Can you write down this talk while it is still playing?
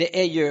Det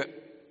är ju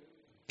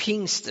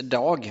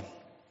pingstdag.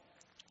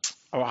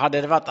 Och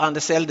hade det varit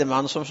Anders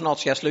Eldeman som snart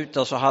ska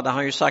sluta så hade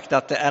han ju sagt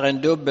att det är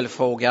en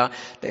dubbelfråga.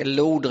 Det är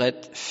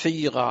lodrätt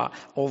 4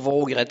 och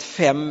vågrätt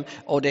 5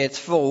 och det är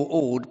 2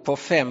 ord på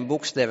 5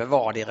 bokstäver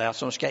vardera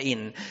som ska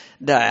in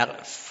där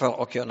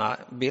för att kunna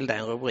bilda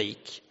en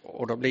rubrik.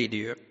 Och då blir det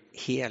ju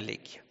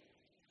helig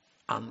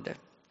ande.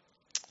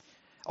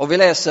 Och vi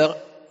läser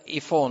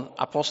ifrån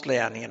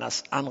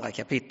Apostlagärningarnas 2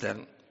 kapitel.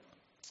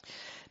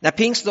 När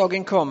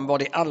pingstdagen kom var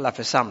de alla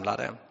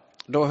församlade.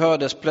 Då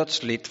hördes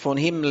plötsligt från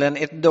himlen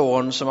ett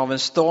dån som av en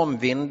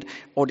stormvind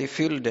och de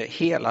fyllde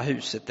hela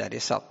huset där de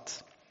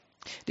satt.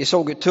 De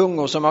såg hur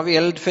tungor som av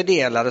eld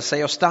fördelade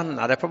sig och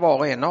stannade på var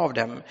och en av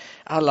dem.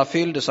 Alla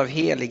fylldes av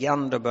helig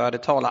ande och började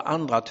tala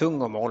andra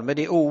tungomål med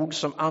de ord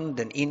som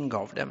anden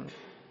ingav dem.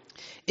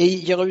 I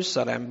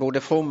Jerusalem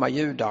bodde fromma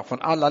judar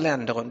från alla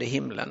länder under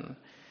himlen.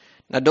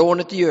 När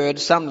dånet ljöd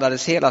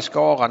samlades hela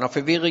skaran och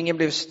förvirringen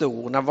blev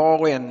stor när var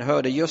och en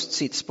hörde just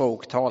sitt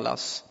språk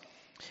talas.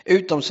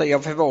 Utom sig av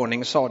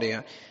förvåning sa de,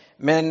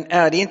 men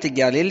är det inte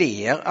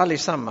galileer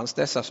allesammans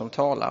dessa som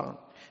talar?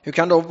 Hur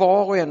kan då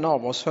var och en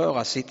av oss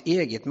höra sitt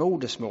eget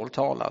modersmål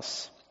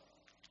talas?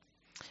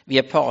 Vi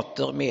är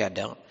parter,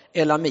 meder,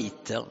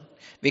 elamiter.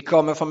 Vi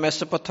kommer från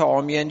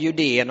Mesopotamien,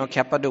 Judeen och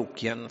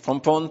Kappadokien, från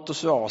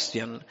Pontus och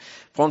Asien,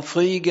 från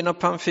Frygen och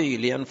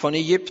Pamfylien, från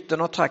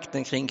Egypten och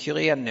trakten kring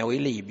Kyrene och i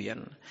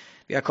Libyen.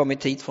 Vi har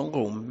kommit hit från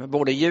Rom,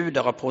 både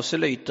judar och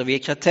proselyter, vi är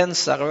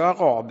kretensare och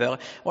araber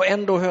och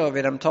ändå hör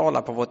vi dem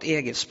tala på vårt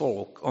eget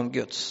språk om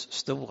Guds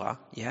stora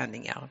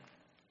gärningar.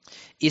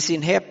 I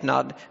sin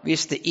häpnad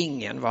visste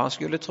ingen vad han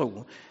skulle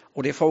tro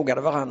och de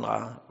frågade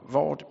varandra,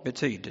 vad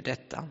betyder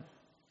detta?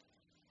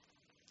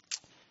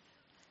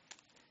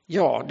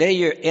 Ja, det är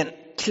ju en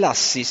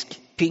klassisk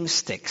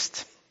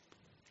pingsttext.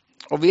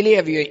 Och vi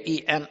lever ju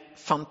i en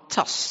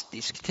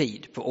fantastisk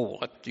tid på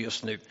året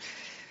just nu.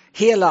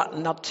 Hela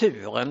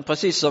naturen,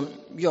 precis som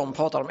John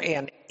pratade om, är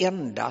en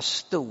enda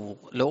stor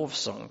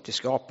lovsång till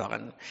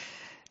skaparen.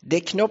 Det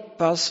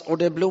knoppas och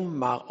det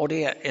blommar och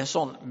det är en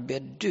sån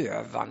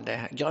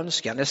bedövande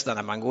grönska nästan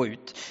när man går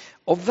ut.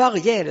 Och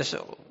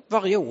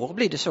varje år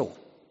blir det så.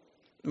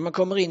 Man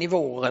kommer in i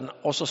våren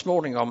och så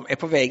småningom är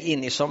på väg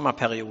in i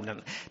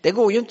sommarperioden. Det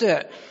går ju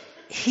inte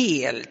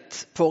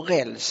helt på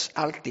räls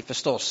alltid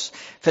förstås.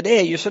 För det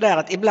är ju sådär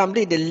att ibland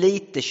blir det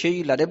lite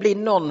kyla, det blir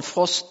någon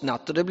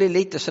frostnatt och det blir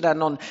lite sådär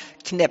någon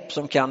knäpp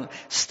som kan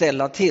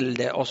ställa till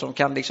det och som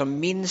kan liksom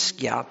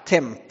minska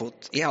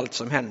tempot i allt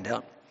som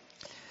händer.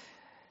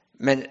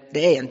 Men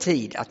det är en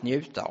tid att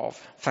njuta av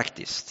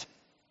faktiskt.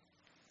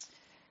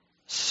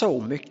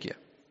 Så mycket.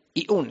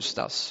 I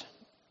onsdags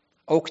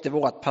åkte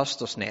vårt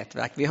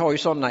pastorsnätverk, vi har ju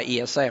sådana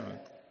ESM,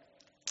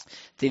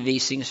 till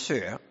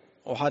Visingsö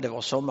och hade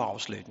vår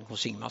sommaravslutning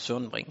hos Ingmar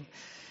Sundbring.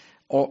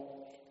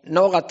 Och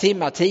några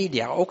timmar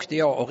tidigare åkte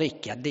jag och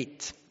Rickard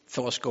dit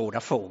för att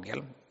skåda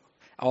fågel.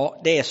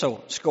 Ja, det är så,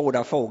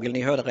 skåda fågel,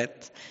 ni hörde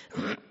rätt.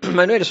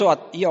 Men nu är det så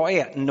att jag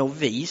är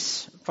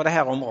novis på det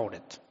här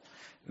området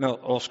med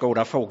att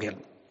skåda fågel.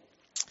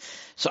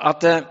 Så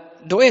att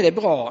då är det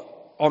bra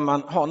om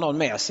man har någon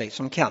med sig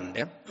som kan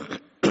det.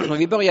 Och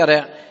vi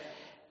började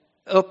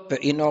uppe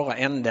i norra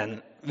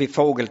änden vid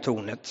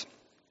fågeltornet.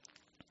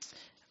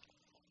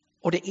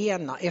 Och det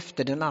ena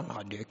efter den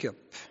andra dök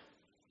upp.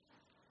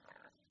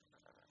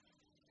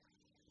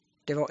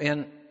 Det var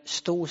en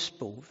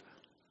storspov.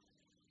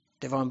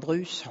 Det var en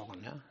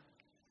brushane.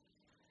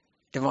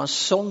 Det var en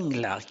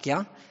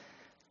sånglärka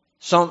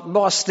som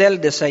bara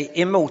ställde sig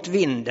emot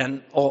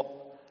vinden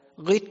och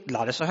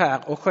ryttlade så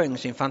här och sjöng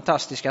sin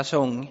fantastiska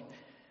sång.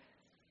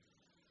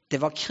 Det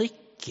var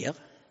krickor.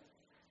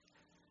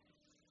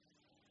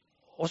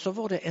 Och så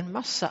var det en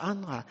massa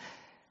andra.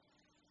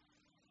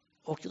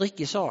 Och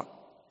Ricky sa,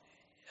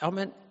 ja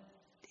men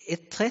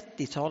ett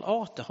 30-tal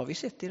arter har vi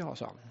sett idag,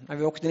 sa han, när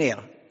vi åkte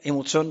ner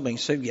emot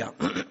Sundbrings suga.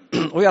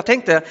 Och jag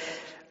tänkte,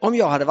 om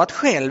jag hade varit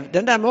själv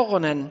den där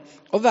morgonen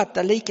och varit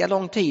där lika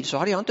lång tid så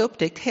hade jag inte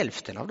upptäckt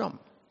hälften av dem.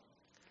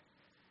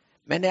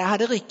 Men när jag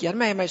hade Rickard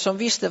med mig som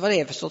visste vad det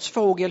är för sorts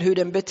fågel, hur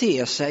den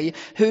beter sig,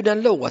 hur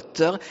den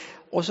låter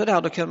och så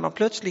där, då kunde man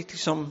plötsligt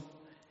liksom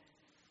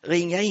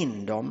ringa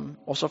in dem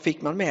och så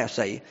fick man med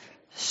sig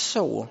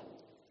så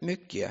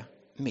mycket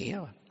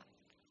mer.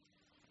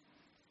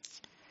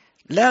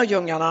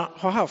 Lärjungarna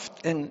har haft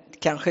en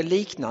kanske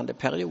liknande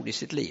period i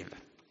sitt liv.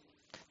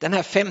 Den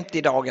här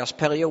 50-dagars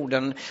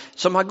perioden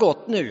som har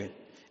gått nu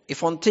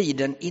ifrån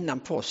tiden innan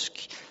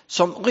påsk,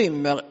 som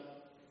rymmer,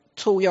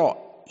 tror jag,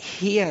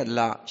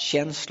 hela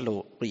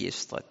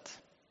känsloregistret.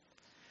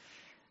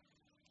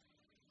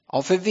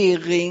 Av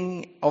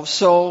förvirring, av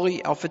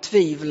sorg, av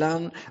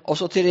förtvivlan och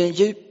så till den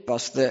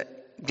djupaste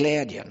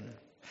glädjen.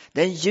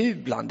 Den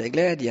jublande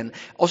glädjen.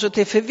 Och så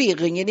till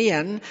förvirringen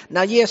igen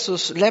när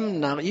Jesus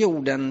lämnar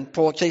jorden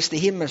på Kristi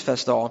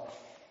himmelsfärdsdag.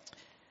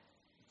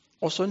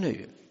 Och så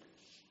nu.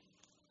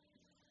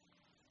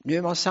 Nu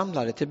är man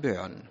samlade till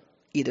bön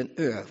i den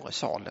övre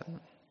salen.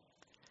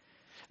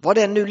 Var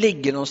den nu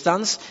ligger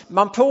någonstans.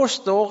 Man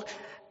påstår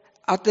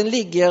att den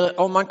ligger,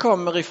 om man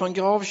kommer ifrån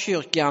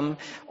gravkyrkan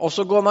och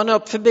så går man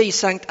upp förbi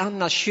Sankt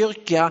Annas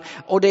kyrka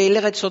och det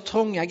är rätt så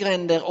trånga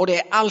gränder och det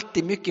är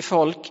alltid mycket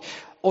folk.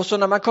 Och så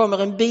när man kommer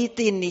en bit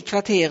in i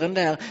kvarteren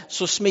där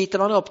så smiter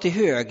man upp till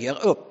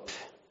höger upp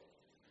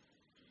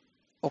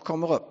och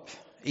kommer upp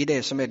i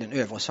det som är den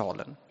övre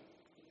salen.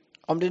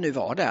 Om det nu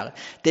var där.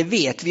 Det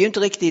vet vi ju inte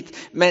riktigt.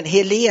 Men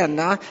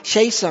Helena,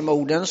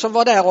 kejsarmodern som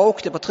var där och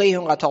åkte på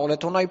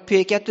 300-talet. Hon har ju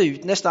pekat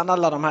ut nästan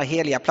alla de här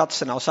heliga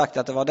platserna och sagt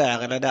att det var där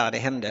eller där det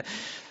hände.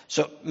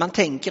 Så man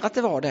tänker att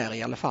det var där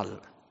i alla fall.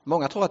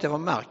 Många tror att det var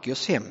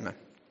Markus hem.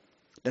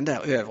 Den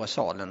där övre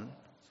salen.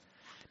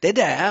 Det är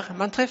där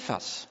man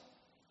träffas.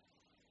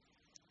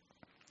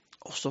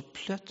 Och så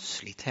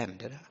plötsligt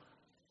händer det.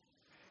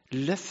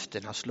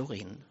 Löftena slår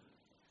in.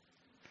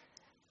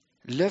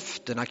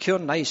 Löftena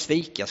kunna i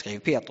svika, skrev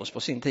Petrus på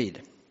sin tid.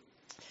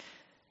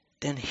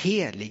 Den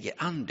helige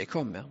ande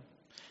kommer.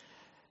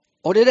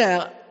 Och det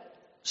där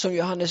som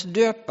Johannes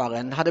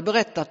döparen hade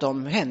berättat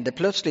om händer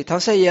plötsligt.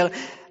 Han säger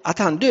att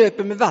han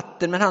döper med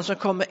vatten, men han som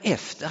kommer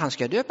efter, han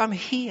ska döpa med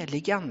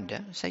helig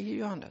ande, säger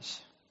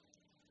Johannes.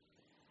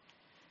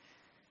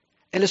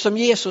 Eller som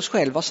Jesus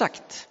själv har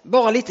sagt,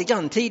 bara lite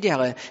grann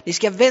tidigare. Ni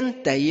ska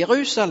vänta i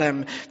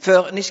Jerusalem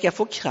för ni ska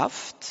få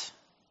kraft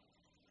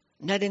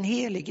när den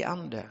helige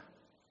ande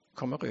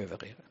kommer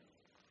över er.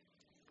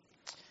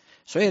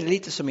 Så är det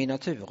lite som i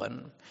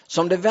naturen.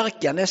 Som det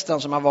verkar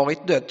nästan som har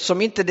varit dött.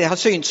 Som inte det har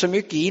synts så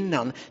mycket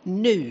innan.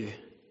 Nu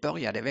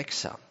börjar det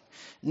växa.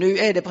 Nu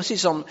är det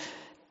precis som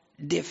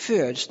det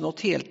föds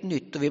något helt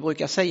nytt. Och vi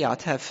brukar säga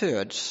att här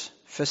föds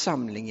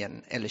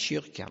församlingen eller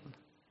kyrkan.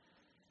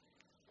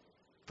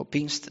 På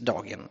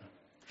pingstdagen.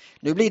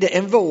 Nu blir det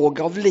en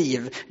våg av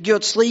liv.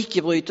 Guds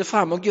rike bryter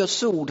fram och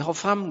Guds ord har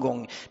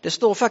framgång. Det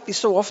står faktiskt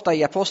så ofta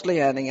i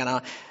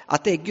apostlagärningarna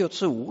att det är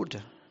Guds ord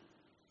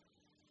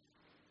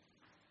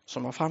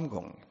som har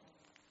framgång.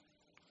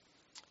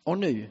 Och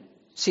nu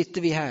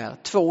sitter vi här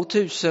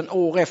 2000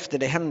 år efter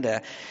det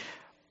hände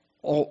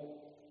och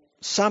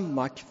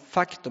samma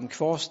faktum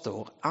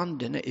kvarstår.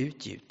 Anden är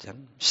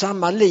utgjuten.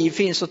 Samma liv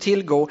finns att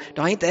tillgå.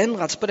 Det har inte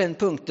ändrats på den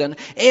punkten.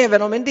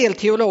 Även om en del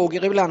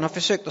teologer ibland har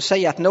försökt att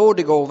säga att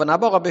nådegåvorna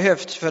bara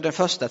behövs för den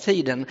första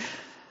tiden.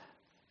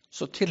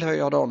 Så tillhör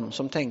jag dem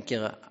som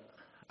tänker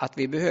att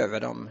vi behöver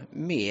dem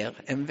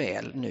mer än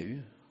väl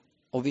nu.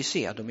 Och vi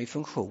ser dem i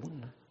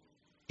funktion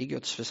i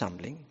Guds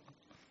församling.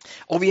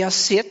 Och vi har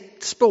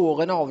sett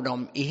spåren av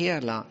dem i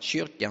hela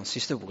kyrkans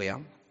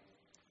historia.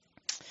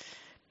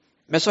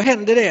 Men så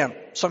händer det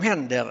som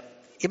händer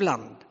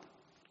ibland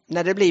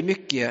när det blir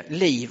mycket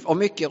liv och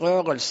mycket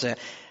rörelse.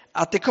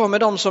 Att det kommer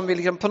de som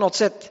vill på något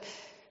sätt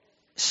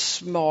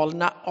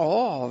smalna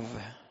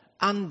av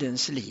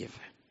andens liv.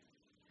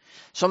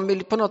 Som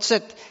vill på något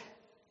sätt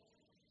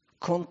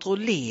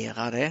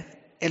kontrollera det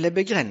eller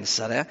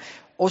begränsa det.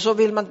 Och så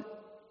vill man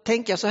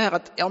tänka så här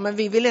att ja, men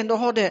vi vill ändå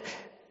ha det.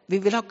 Vi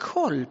vill ha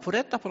koll på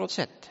detta på något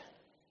sätt.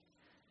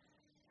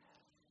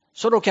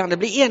 Så då kan det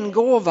bli en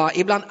gåva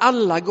ibland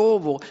alla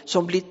gåvor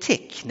som blir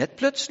tecknet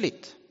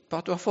plötsligt på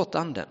att du har fått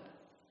anden.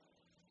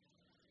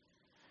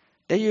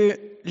 Det är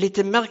ju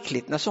lite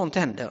märkligt när sånt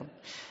händer.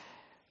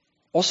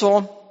 Och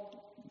så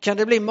kan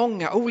det bli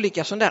många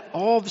olika sådana där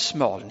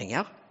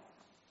avsmalningar.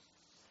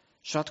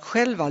 Så att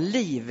själva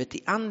livet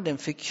i anden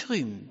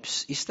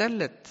förkrymps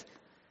istället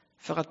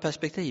för att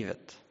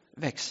perspektivet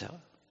växer.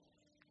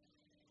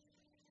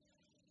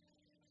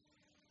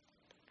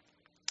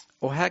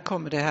 Och här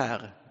kommer det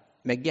här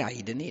med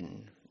guiden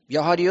in.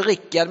 Jag hade ju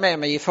Rickard med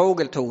mig i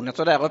fågeltornet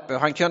och där uppe.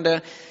 Han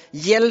kunde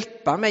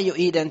hjälpa mig att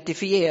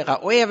identifiera.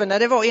 Och även när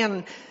det var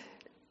en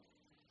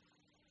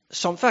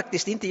som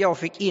faktiskt inte jag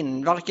fick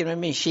in varken med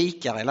min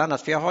kikare eller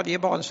annat. För jag hade ju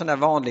bara en sån där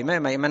vanlig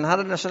med mig. Men han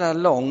hade en sån där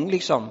lång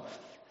liksom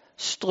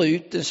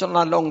strut, en sån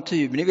där lång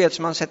tub. Ni vet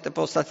som man sätter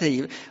på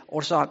stativ.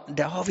 Och sa,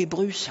 där har vi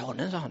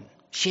brushanen, sa han.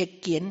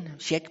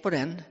 Check på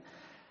den.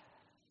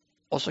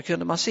 Och så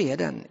kunde man se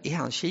den i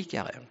hans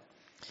kikare.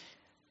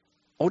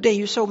 Och det är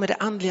ju så med det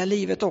andliga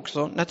livet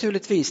också,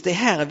 naturligtvis. Det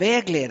här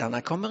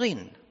vägledarna kommer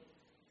in.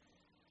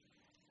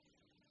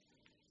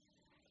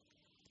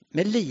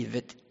 Med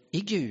livet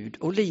i Gud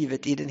och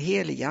livet i den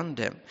helige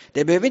ande.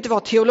 Det behöver inte vara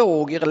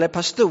teologer eller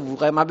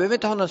pastorer. Man behöver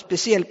inte ha någon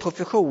speciell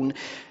profession.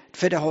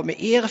 För det har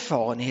med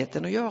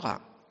erfarenheten att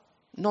göra.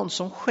 Någon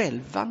som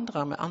själv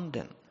vandrar med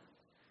anden.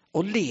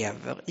 Och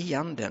lever i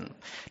anden.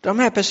 De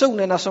här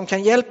personerna som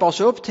kan hjälpa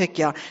oss att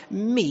upptäcka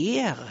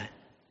mer.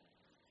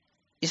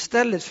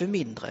 Istället för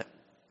mindre.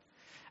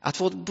 Att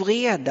få ett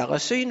bredare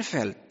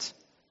synfält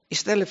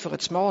istället för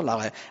ett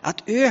smalare.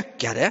 Att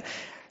öka det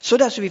så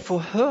där så vi får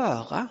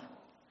höra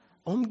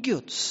om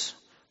Guds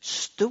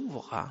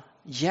stora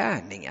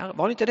gärningar.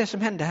 Var det inte det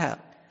som hände här?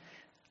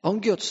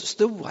 Om Guds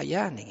stora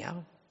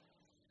gärningar.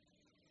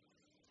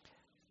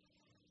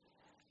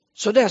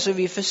 Så där så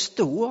vi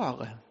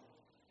förstår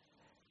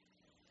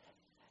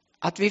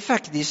att vi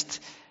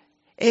faktiskt,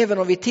 även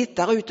om vi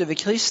tittar ut över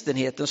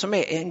kristenheten som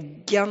är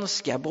en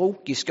ganska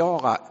brokig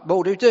skara,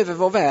 både utöver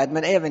vår värld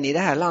men även i det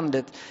här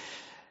landet,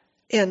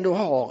 ändå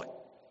har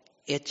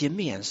ett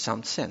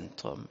gemensamt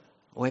centrum.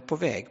 och är på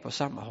väg på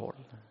samma håll.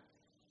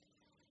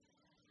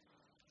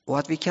 Och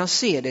att vi kan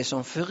se det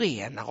som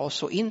förenar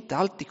oss och inte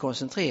alltid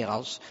koncentrera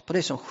oss på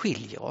det som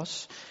skiljer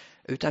oss.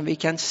 Utan vi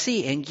kan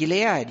se en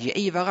glädje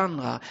i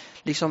varandra,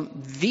 liksom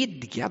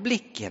vidga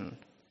blicken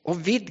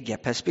och vidga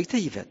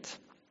perspektivet.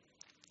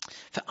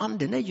 För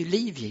anden är ju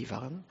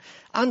livgivaren.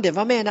 Anden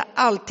var med när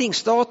allting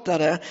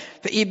startade.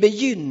 För i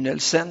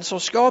begynnelsen så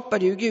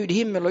skapade ju Gud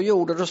himmel och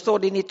jord. Och då står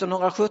det i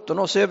 1917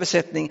 års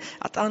översättning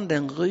att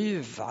anden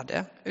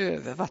ruvade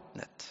över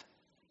vattnet.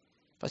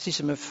 Precis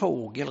som en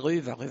fågel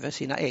ruvar över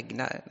sina ägg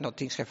när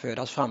någonting ska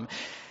födas fram.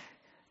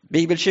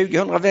 Bibel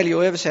 2000 väljer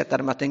att översätta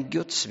det med att en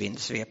gudsvind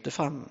svepte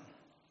fram.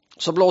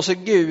 Så blåser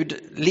Gud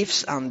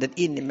livsanden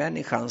in i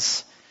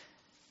människans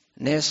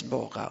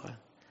näsborrar.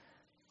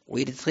 Och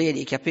i det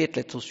 3:e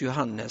kapitlet hos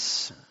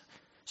Johannes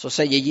så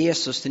säger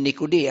Jesus till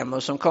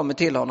Nikodemus som kommer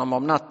till honom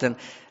om natten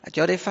att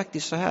ja, det är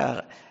faktiskt så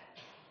här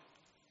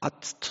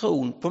att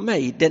tron på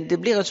mig, det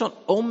blir en sån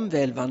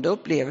omvälvande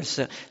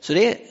upplevelse så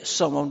det är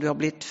som om du har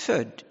blivit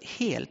född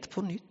helt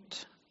på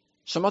nytt.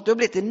 Som att du har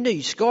blivit en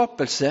ny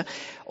skapelse.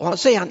 Och han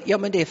säger, ja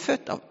men det är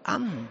fött av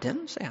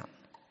anden, säger han.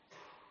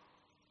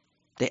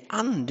 Det är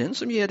anden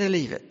som ger det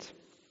livet.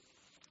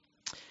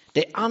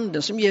 Det är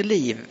anden som ger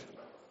liv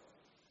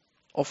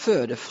och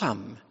föder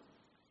fram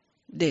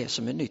det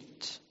som är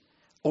nytt.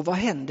 Och vad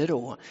händer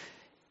då?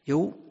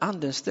 Jo,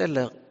 anden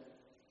ställer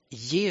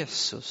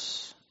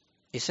Jesus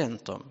i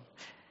centrum.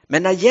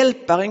 Men när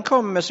hjälparen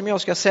kommer som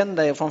jag ska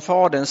sända er från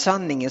Fadern,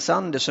 sanningens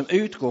ande som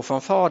utgår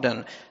från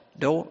Fadern,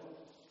 då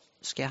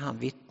ska han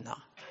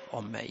vittna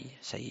om mig,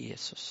 säger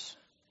Jesus.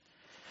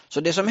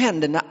 Så det som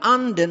händer när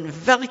anden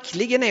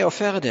verkligen är och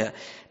färdig,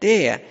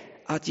 det är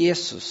att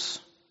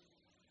Jesus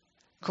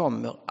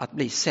kommer att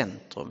bli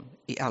centrum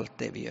i allt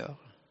det vi gör.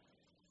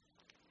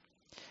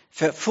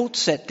 För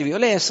fortsätter vi och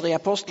läser i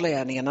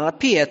apostlagärningarna när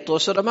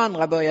Petrus och de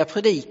andra börjar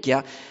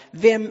predika,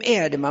 vem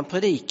är det man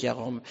predikar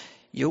om?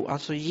 Jo,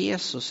 alltså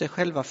Jesus är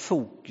själva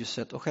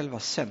fokuset och själva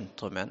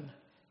centrumen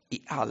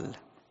i all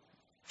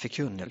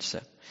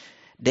förkunnelse.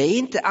 Det är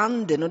inte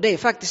anden och det är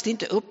faktiskt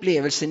inte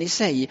upplevelsen i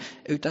sig,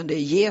 utan det är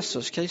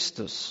Jesus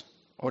Kristus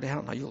och det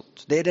han har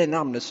gjort. Det är det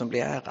namnet som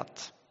blir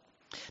ärat.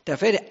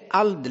 Därför är det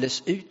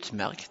alldeles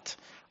utmärkt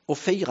att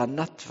fira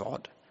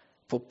nattvard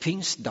på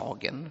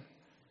pingstdagen.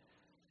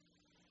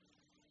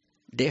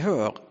 Det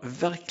hör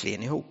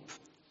verkligen ihop.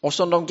 Och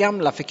som de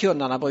gamla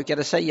förkunnarna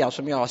brukade säga,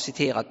 som jag har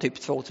citerat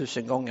typ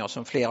 2000 gånger,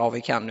 som flera av er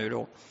kan nu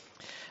då.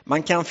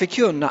 Man kan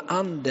förkunna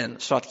anden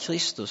så att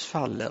Kristus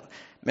faller,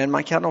 men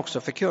man kan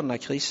också förkunna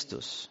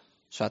Kristus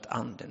så att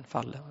anden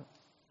faller.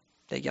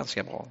 Det är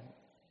ganska bra.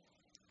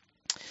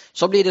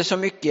 Så blir det så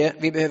mycket,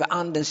 vi behöver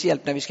andens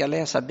hjälp när vi ska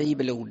läsa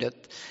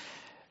bibelordet.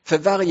 För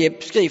varje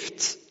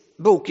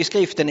bok i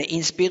skriften är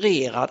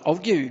inspirerad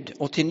av Gud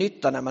och till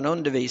nytta när man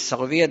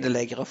undervisar och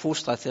vederlägger och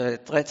fostrar till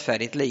ett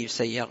rättfärdigt liv,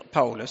 säger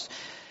Paulus.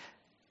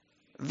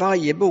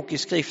 Varje bok i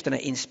skriften är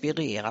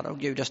inspirerad av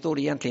Gud. Där står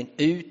det egentligen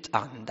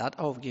utandad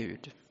av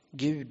Gud.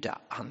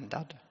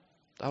 Gudaandad.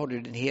 Där har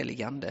du den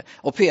helige ande.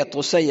 Och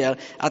Petrus säger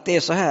att det är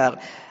så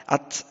här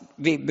att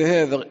vi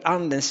behöver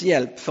andens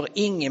hjälp, för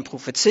ingen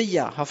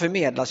profetia har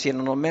förmedlats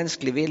genom någon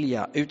mänsklig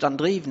vilja, utan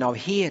drivna av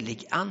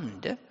helig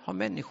ande har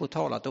människor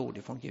talat ord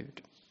ifrån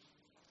Gud.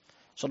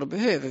 Så då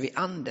behöver vi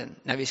anden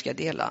när vi ska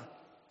dela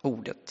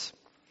ordet.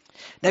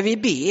 När vi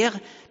ber,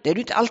 det är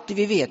det inte alltid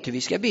vi vet hur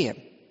vi ska be.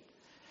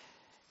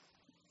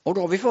 Och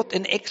då har vi fått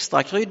en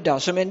extra krydda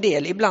som en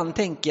del ibland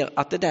tänker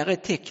att det där är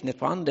tecknet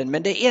på anden.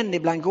 Men det är en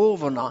ibland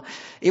gåvorna.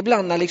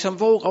 Ibland när liksom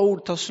våra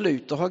ord tar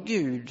slut och har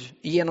Gud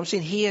genom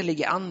sin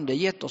helige ande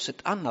gett oss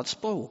ett annat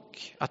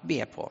språk att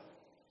be på.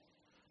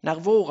 När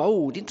våra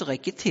ord inte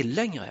räcker till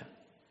längre.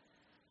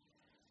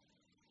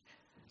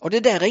 Och det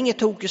där är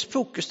inget hokus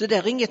pokus, det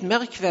där är inget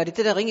märkvärdigt,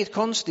 det där är inget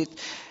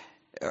konstigt.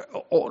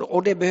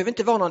 Och det behöver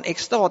inte vara någon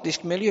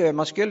extatisk miljö.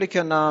 Man skulle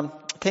kunna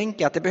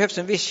tänka att det behövs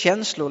en viss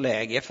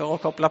känsloläge för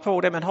att koppla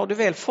på det. Men har du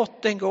väl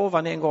fått den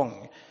gåvan en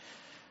gång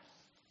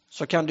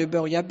så kan du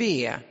börja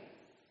be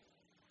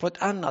på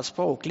ett annat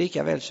språk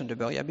lika väl som du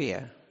börjar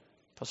be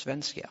på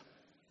svenska.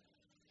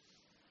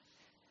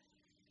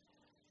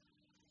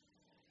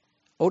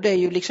 Och det är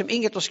ju liksom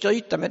inget att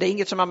skryta med, det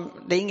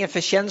är ingen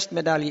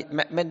förtjänstmedalj,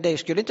 men det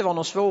skulle inte vara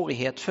någon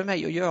svårighet för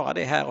mig att göra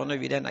det här och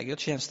nu i denna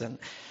gudstjänsten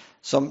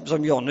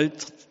som jag nu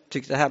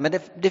tyckte här. Men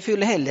det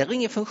fyller heller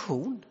ingen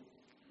funktion.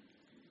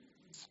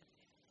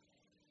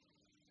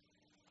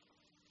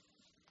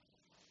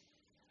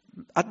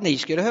 Att ni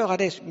skulle höra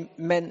det,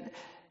 men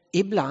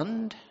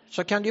ibland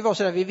så kan det ju vara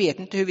så att vi vet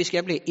inte hur vi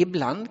ska bli.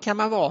 Ibland kan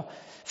man vara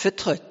för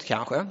trött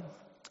kanske.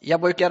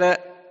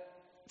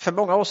 För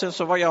många år sedan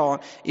så var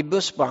jag i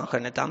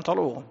bussbranschen ett antal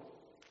år.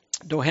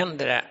 Då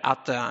hände det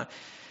att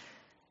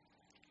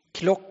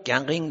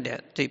klockan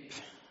ringde typ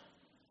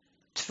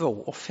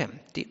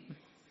 2:50.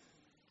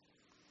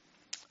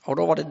 Och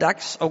då var det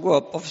dags att gå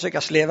upp och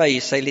försöka sleva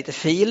i sig lite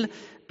fil.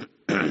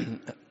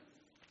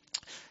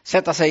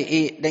 Sätta sig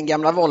i den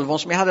gamla Volvon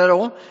som jag hade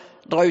då.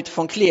 Dra ut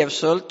från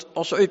Klevsult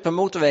och så ut på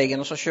motorvägen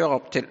och så köra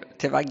upp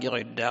till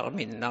Vaggeryd där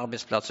min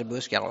arbetsplats i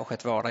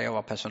bussgaraget var, där jag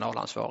var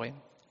personalansvarig.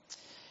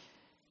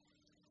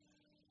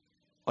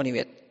 Och ni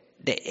vet,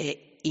 det är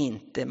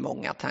inte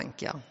många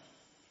tankar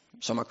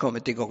som har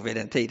kommit igång vid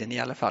den tiden, i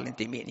alla fall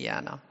inte i min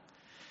hjärna.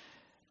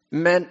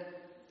 Men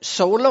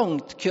så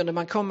långt kunde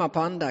man komma på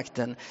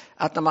andakten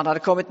att när man hade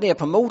kommit ner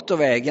på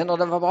motorvägen och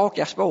det var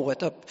raka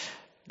spåret upp,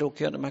 då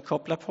kunde man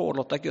koppla på och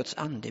låta Guds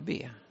ande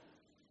be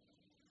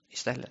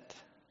istället.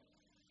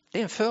 Det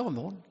är en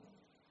förmån.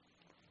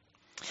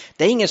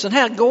 Det är ingen sån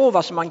här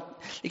gåva som man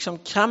liksom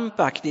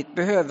krampaktigt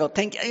behöver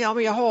tänka, ja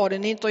men jag har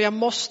den inte och jag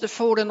måste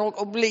få den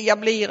och jag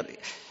blir.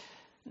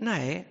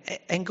 Nej,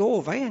 en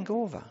gåva är en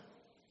gåva.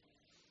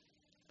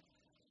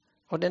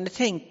 Och den är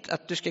tänkt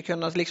att du ska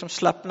kunna liksom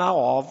slappna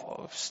av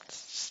och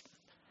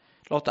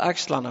låta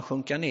axlarna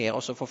sjunka ner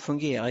och så få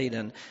fungera i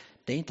den.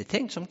 Det är inte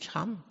tänkt som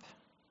kramp.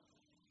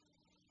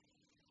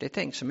 Det är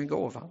tänkt som en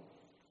gåva.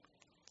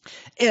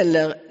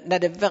 Eller när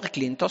det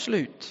verkligen tar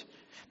slut.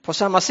 På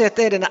samma sätt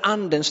är det när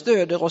anden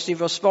stöder oss i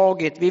vår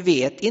svaghet. Vi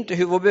vet inte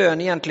hur vår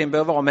bön egentligen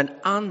bör vara, men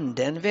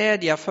anden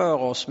vädjar för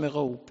oss med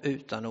rop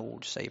utan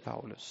ord, säger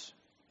Paulus.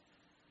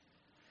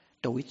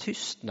 Då i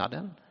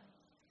tystnaden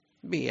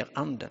ber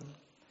anden.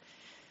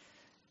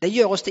 Det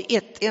gör oss till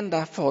ett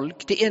enda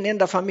folk, till en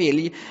enda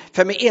familj.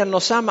 För med en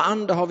och samma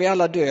ande har vi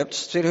alla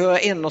döpts till att höra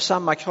en och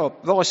samma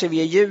kropp. Vare sig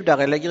vi är judar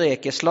eller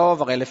greker,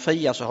 slavar eller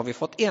fria, så har vi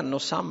fått en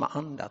och samma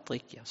ande att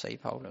dricka, säger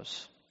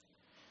Paulus.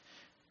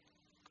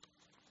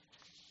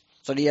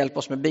 Så det hjälper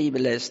oss med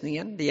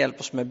bibelläsningen, det hjälper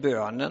oss med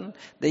bönen,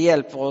 det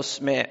hjälper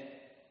oss med,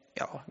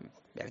 jag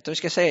vet inte vad vi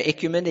ska säga,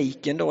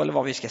 ekumeniken då, eller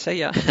vad vi ska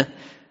säga.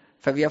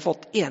 För vi har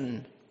fått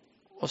en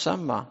och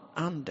samma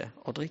ande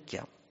att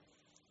dricka.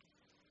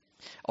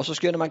 Och så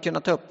skulle man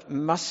kunna ta upp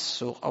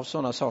massor av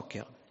sådana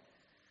saker.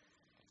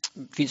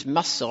 Det finns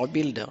massor av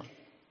bilder.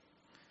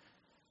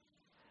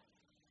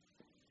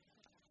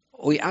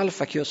 Och i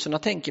alfakurserna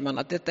tänker man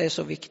att detta är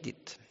så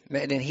viktigt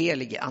med den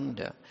helige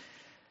ande.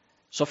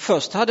 Så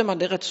först hade man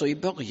det rätt så i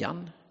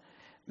början.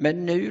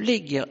 Men nu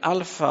ligger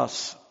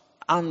alfas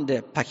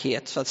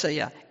andepaket så att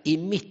säga i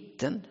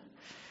mitten.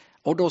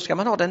 Och då ska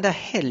man ha den där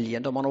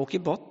helgen då man åker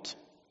bort.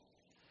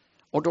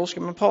 Och då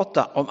ska man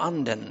prata om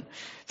anden.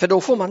 För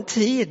då får man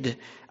tid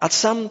att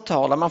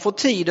samtala, man får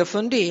tid att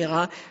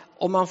fundera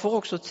och man får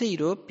också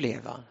tid att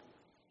uppleva.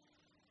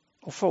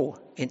 Och få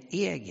en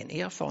egen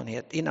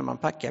erfarenhet innan man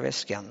packar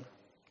väskan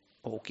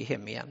och åker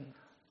hem igen.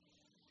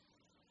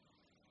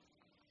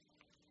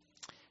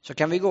 Så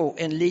kan vi gå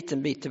en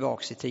liten bit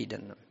tillbaka i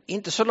tiden.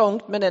 Inte så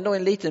långt, men ändå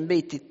en liten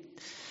bit.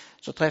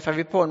 Så träffar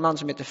vi på en man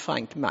som heter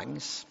Frank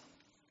Mangs.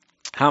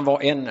 Han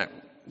var en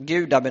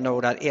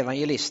gudabenådad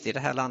evangelist i det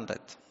här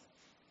landet.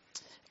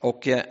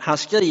 Och han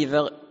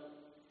skriver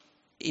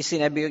i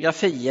sina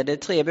biografier, det är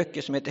 3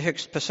 böcker som heter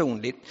Högst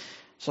personligt,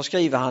 så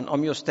skriver han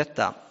om just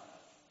detta.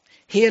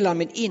 Hela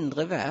min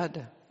inre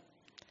värld,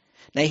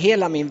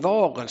 hela min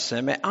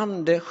varelse med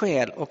ande,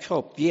 själ och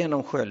kropp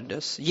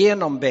genomsköljdes,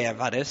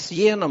 genombävades,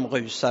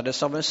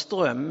 genomrusades av en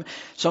ström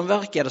som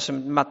verkade som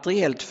ett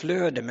materiellt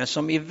flöde men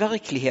som i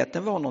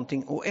verkligheten var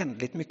någonting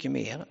oändligt mycket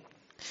mer.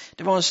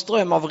 Det var en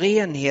ström av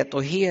renhet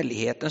och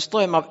helighet, en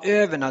ström av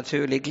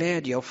övernaturlig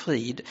glädje och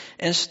frid,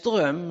 en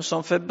ström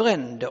som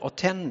förbrände och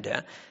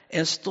tände,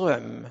 en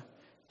ström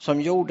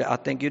som gjorde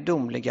att den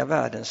gudomliga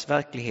världens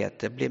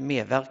verkligheter blev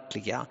mer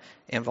verkliga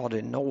än vad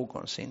det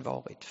någonsin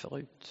varit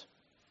förut,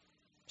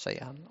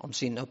 säger han om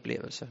sin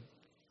upplevelse.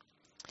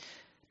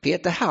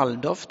 Peter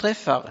Halldorf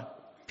träffar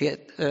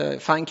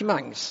Frank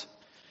Mangs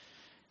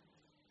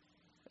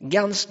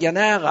ganska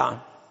nära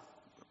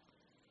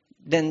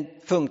den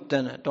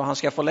punkten då han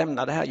ska få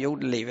lämna det här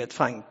jordelivet,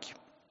 Frank.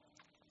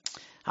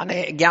 Han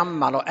är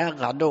gammal och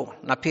ärrad då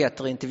när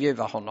Peter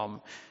intervjuar honom.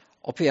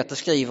 Och Peter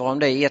skriver om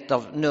det i ett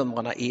av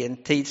numren i en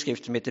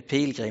tidskrift som heter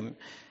Pilgrim.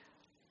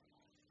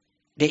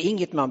 Det är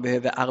inget man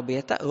behöver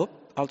arbeta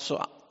upp,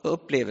 alltså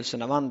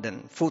upplevelsen av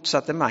anden,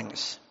 fortsatte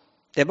Mangs.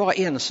 Det är bara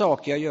en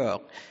sak jag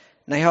gör.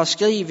 När jag har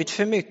skrivit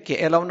för mycket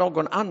eller av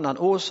någon annan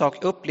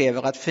orsak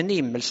upplever att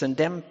förnimmelsen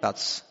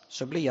dämpats,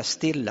 så blir jag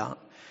stilla.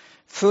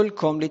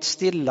 Fullkomligt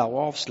stilla och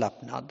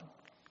avslappnad.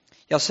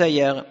 Jag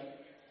säger,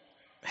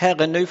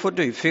 Herre, nu får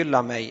du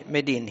fylla mig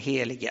med din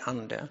helige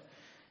ande.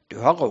 Du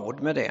har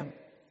råd med det.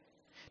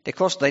 Det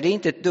kostar dig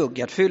inte ett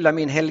dugg att fylla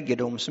min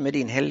helgedom som är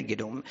din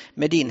helgedom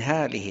med din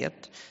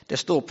härlighet. Det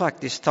står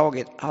praktiskt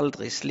taget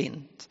aldrig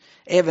slint.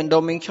 Även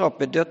då min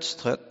kropp är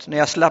dödstrött, när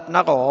jag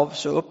slappnar av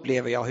så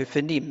upplever jag hur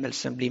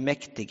förnimmelsen blir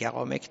mäktigare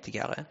och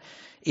mäktigare.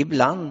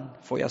 Ibland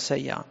får jag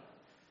säga,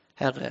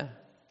 Herre,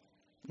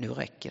 nu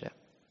räcker det.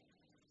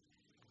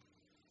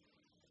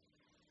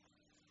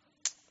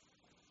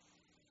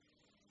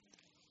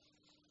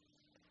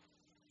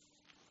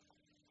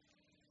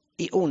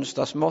 I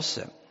onsdags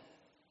morse,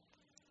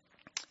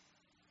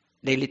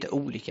 det är lite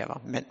olika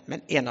va?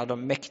 Men en av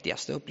de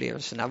mäktigaste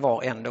upplevelserna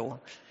var ändå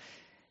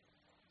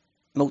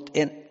mot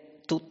en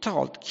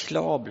totalt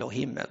klarblå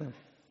himmel.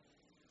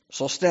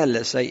 Så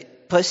ställer sig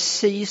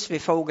precis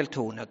vid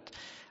fågeltornet,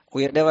 och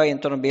det var en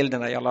av de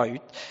bilderna jag la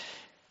ut,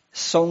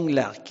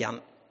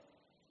 sånglärkan,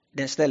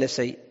 den ställer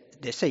sig,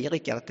 det säger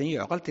Rickard att den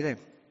gör alltid det,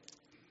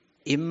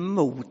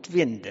 emot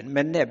vinden,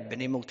 med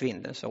näbben emot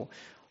vinden så.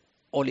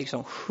 och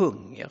liksom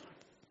sjunger.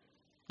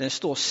 Den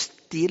står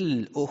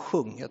still och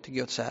sjunger till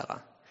Guds ära.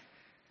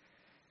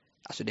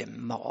 Alltså det är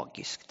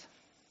magiskt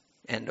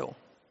ändå.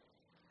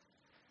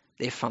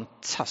 Det är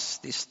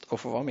fantastiskt att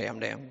få vara med om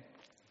det.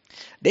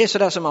 Det är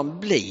sådär som man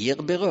blir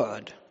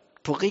berörd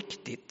på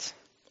riktigt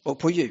och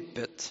på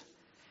djupet.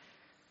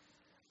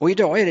 Och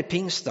idag är det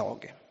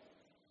pingstdag.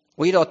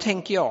 Och idag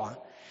tänker jag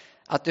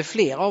att det är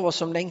flera av oss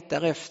som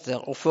längtar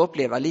efter att få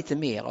uppleva lite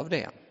mer av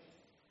det.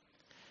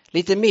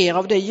 Lite mer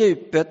av det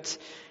djupet,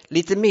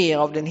 lite mer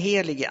av den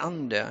helige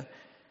ande.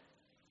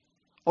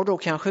 Och då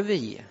kanske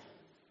vi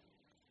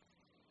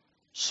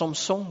som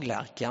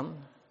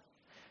sånglärkan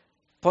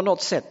på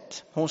något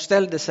sätt, hon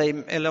ställde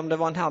sig, eller om det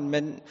var en hand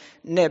med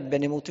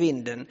näbben emot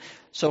vinden,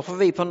 så får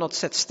vi på något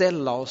sätt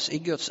ställa oss i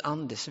Guds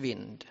andes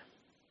vind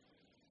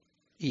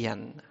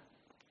igen.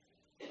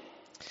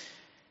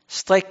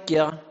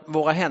 Sträcker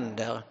våra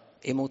händer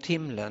emot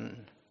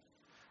himlen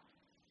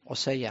och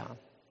säga: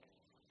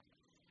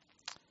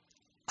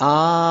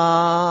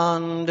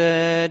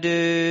 Ande,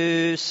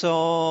 du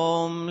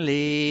som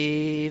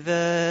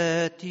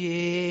livet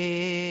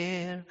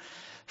ger,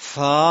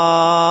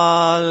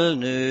 fall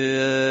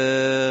nu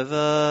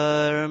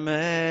över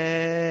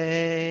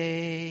mig.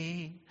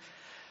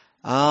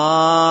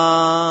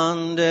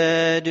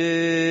 Ande,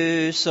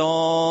 du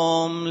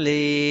som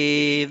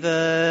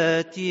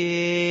livet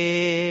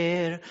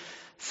ger,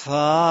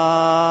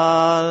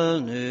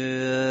 fall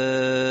nu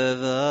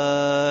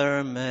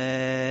över mig.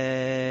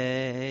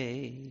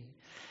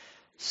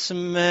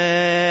 Smält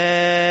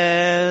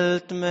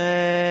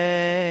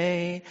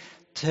mig,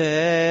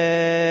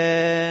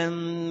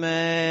 tänd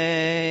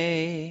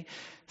mig,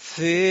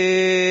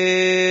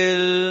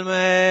 fyll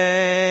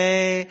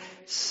mig,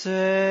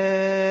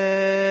 sänd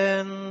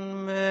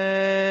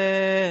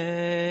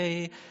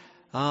mig.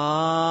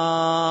 Ande,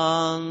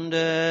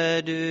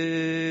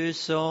 du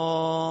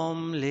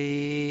som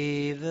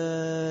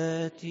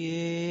livet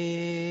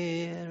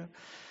ger,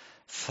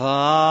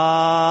 fall